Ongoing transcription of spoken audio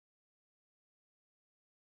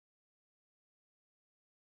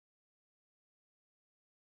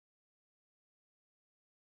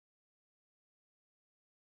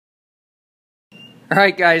All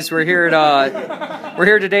right, guys, we're here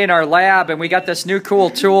today in our lab, and we got this new cool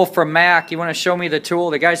tool from Mac. You want to show me the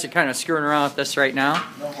tool? The guys are kind of screwing around with this right now.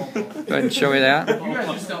 Go ahead and show me that. You guys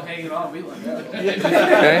are still hanging on. We like that.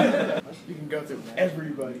 Okay. You can go through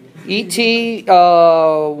everybody.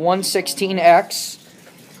 ET116X.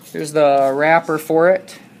 Here's the wrapper for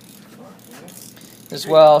it as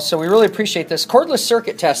well. So we really appreciate this. Cordless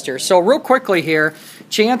circuit tester. So real quickly here,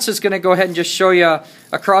 Chance is going to go ahead and just show you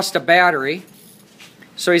across the battery.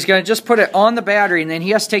 So he's going to just put it on the battery, and then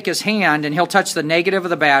he has to take his hand and he'll touch the negative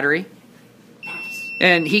of the battery.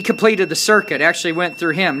 And he completed the circuit. It actually went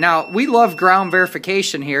through him. Now, we love ground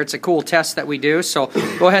verification here. It's a cool test that we do. So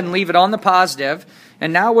go ahead and leave it on the positive.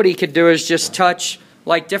 And now what he could do is just touch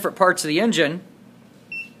like different parts of the engine.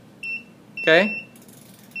 Okay?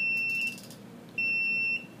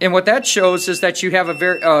 And what that shows is that you have a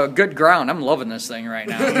very good ground. I'm loving this thing right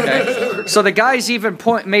now. Okay? So the guys even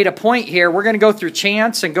made a point here. We're going to go through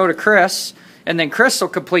Chance and go to Chris, and then Chris will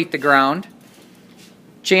complete the ground.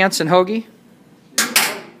 Chance and Hoagie.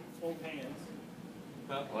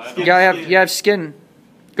 You have skin.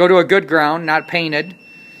 Go to a good ground, not painted.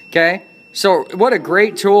 Okay. So what a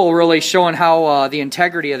great tool, really showing how the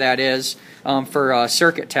integrity of that is for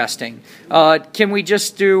circuit testing. Can we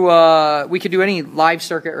just do? We could do any live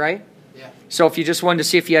circuit, right? Yeah. So if you just wanted to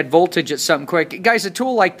see if you had voltage at something quick, guys, a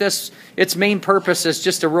tool like this, its main purpose is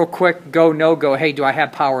just a real quick go no go. Hey, do I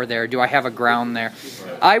have power there? Do I have a ground there?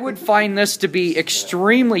 I would find this to be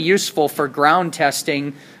extremely useful for ground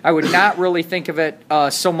testing. I would not really think of it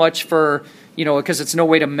so much for, you know, because it's no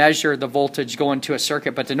way to measure the voltage going to a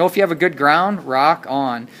circuit, but to know if you have a good ground, rock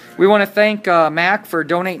on. We want to thank Mac for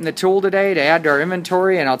donating the tool today to add to our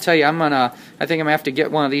inventory, and I'll tell you, I think I'm gonna have to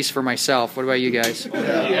get one of these for myself. What about you guys?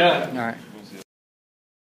 Yeah. All right.